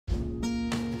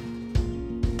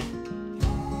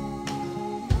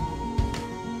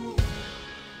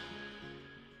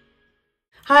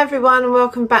Hi everyone and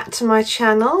welcome back to my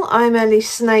channel. I'm Ellie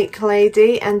Snake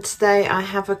Lady and today I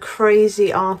have a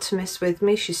crazy Artemis with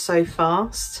me. She's so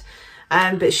fast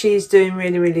but she's doing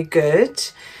really good.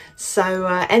 So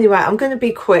anyway, I'm going to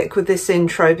be quick with this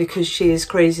intro because she is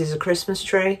crazy as a Christmas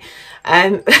tree.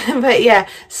 But yeah,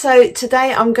 so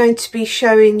today I'm going to be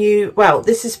showing you, well,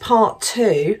 this is part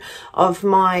 2 of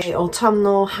my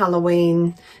autumnal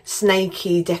Halloween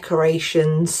snaky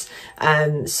decorations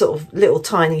sort of little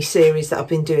tiny series that I've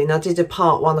been doing. I did a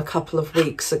part 1 a couple of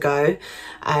weeks ago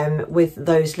with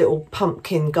those little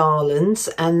pumpkin garlands,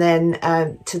 and then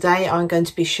today I'm going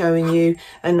to be showing you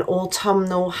an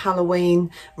autumnal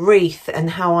Halloween wreath and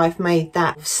how I've made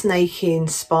that snaky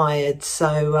inspired.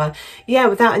 So yeah,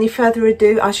 without any further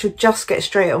ado, I should just get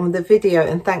straight on with the video,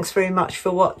 and thanks very much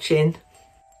for watching.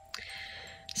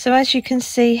 So as you can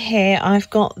see here, I've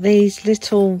got these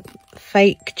little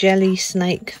fake jelly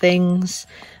snake things.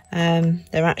 They're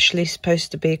actually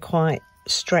supposed to be quite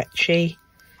stretchy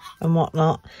and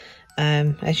whatnot.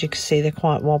 As you can see, they're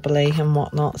quite wobbly and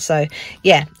whatnot. So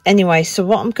yeah, anyway, so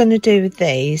what I'm going to do with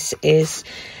these is,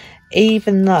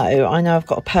 even though I know I've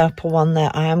got a purple one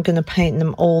there, I am going to paint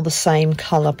them all the same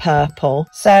colour purple.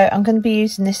 So I'm going to be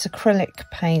using this acrylic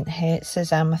paint here. It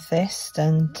says amethyst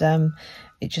and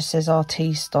it just says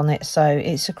artiste on it. So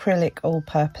it's acrylic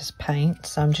all-purpose paint.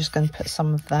 So I'm just going to put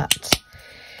some of that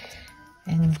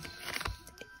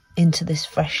into this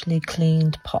freshly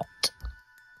cleaned pot.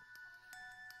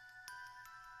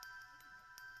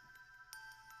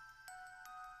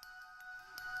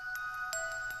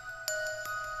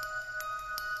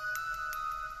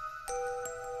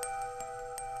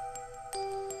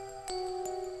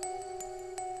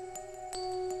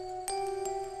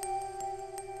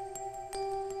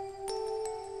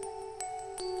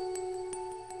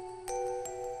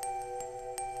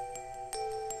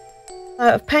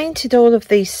 I've painted all of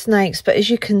these snakes, but as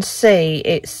you can see,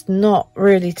 it's not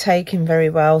really taking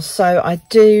very well. So I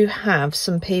do have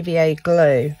some PVA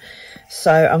glue.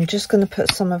 So I'm just going to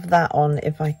put some of that on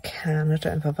if I can. I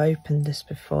don't know if I've opened this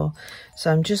before.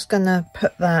 So I'm just going to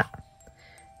put that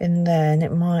in there, and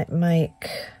it might make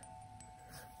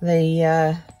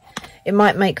the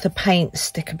paint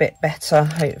stick a bit better,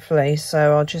 hopefully.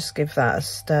 So I'll just give that a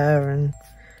stir and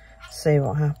see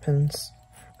what happens.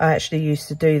 I actually used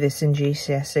to do this in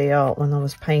GCSE art when I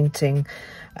was painting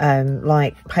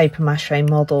like paper mache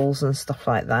models and stuff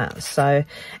like that. So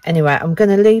anyway, I'm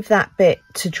going to leave that bit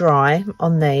to dry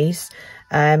on these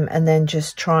and then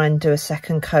just try and do a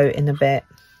second coat in a bit.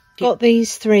 Got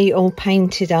these 3 all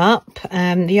painted up.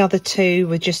 The other 2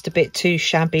 were just a bit too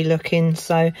shabby looking,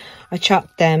 so I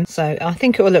chucked them. So I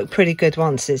think it will look pretty good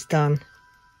once it's done.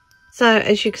 So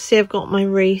as you can see, I've got my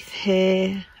wreath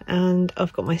here and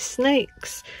I've got my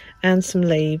snakes and some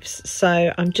leaves.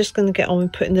 So I'm just going to get on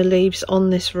with putting the leaves on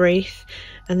this wreath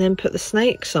and then put the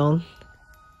snakes on.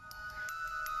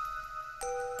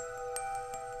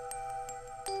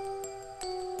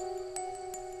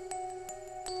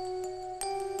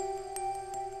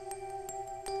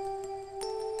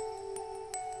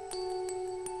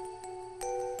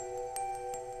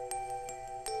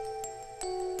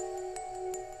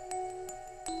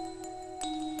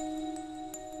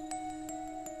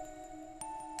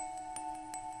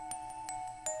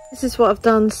 This is what I've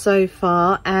done so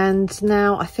far, and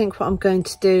now I think what I'm going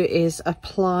to do is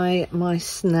apply my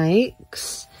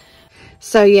snakes.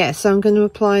 So yeah, so I'm going to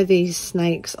apply these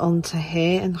snakes onto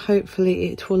here and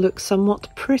hopefully it will look somewhat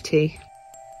pretty.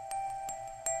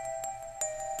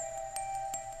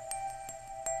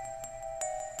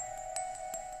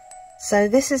 So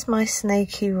this is my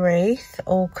snaky wreath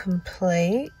all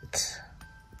complete.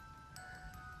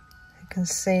 You can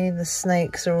see the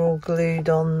snakes are all glued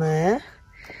on there.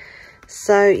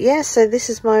 So yeah, so this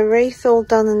is my wreath all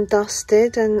done and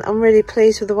dusted, and I'm really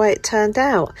pleased with the way it turned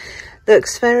out.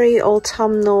 Looks very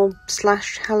autumnal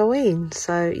 / Halloween,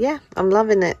 so yeah, I'm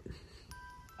loving it.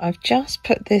 I've just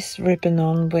put this ribbon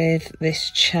on with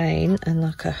this chain and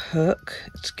like a hook.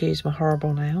 Excuse my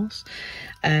horrible nails.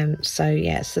 So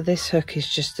yeah, so this hook is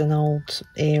just an old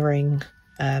earring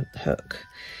hook.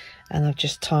 And I've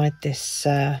just tied this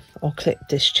or clipped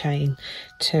this chain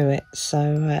to it.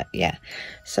 So yeah,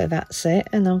 so that's it,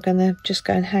 and I'm gonna just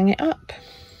go and hang it up.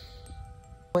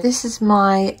 This is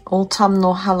my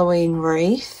autumnal Halloween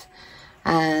wreath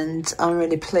and I'm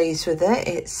really pleased with it.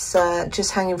 It's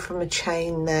just hanging from a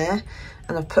chain there,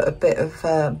 and I've put a bit of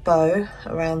bow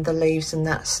around the leaves and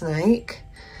that snake.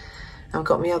 I've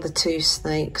got my other 2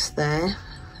 snakes there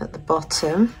at the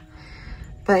bottom.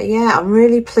 But yeah, I'm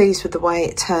really pleased with the way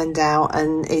it turned out,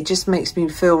 and it just makes me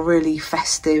feel really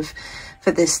festive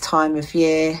for this time of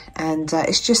year, and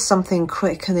it's just something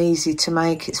quick and easy to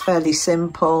make. It's fairly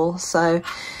simple. So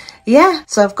yeah,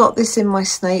 so I've got this in my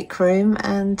snake room,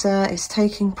 and it's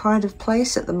taking pride of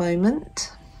place at the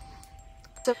moment.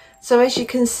 So as you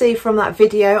can see from that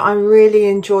video, I really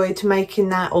enjoyed making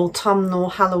that autumnal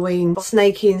Halloween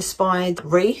snakey inspired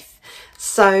wreath.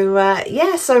 So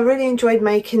yeah, so I really enjoyed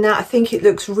making that. I think it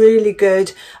looks really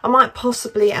good. I might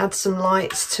possibly add some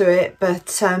lights to it, but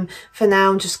for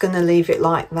now I'm just going to leave it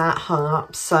like that hung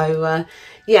up. So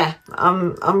yeah,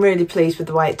 I'm really pleased with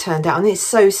the way it turned out, and it's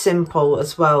so simple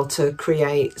as well to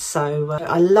create. So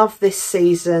I love this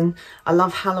season. I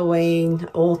love Halloween,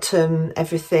 autumn,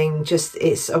 everything. Just,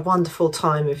 it's a wonderful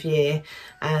time of year,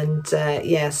 and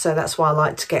yeah, so that's why I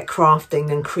like to get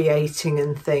crafting and creating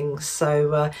and things.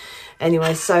 So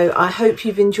anyway, so I hope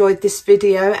you've enjoyed this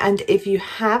video, and if you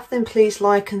have, then please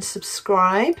like and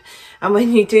subscribe. And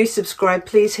when you do subscribe,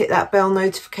 please hit that bell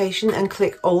notification and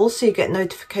click all so you get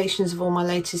notifications of all my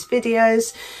latest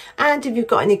videos. And if you've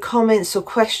got any comments or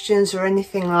questions or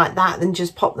anything like that, then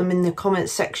just pop them in the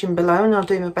comments section below and I'll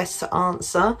do my best to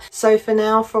answer. So for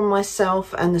now, from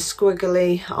myself and the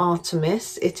squiggly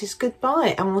Artemis, it is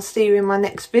goodbye, and we'll see you in my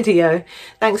next video.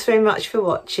 Thanks very much for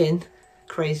watching.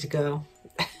 Crazy girl.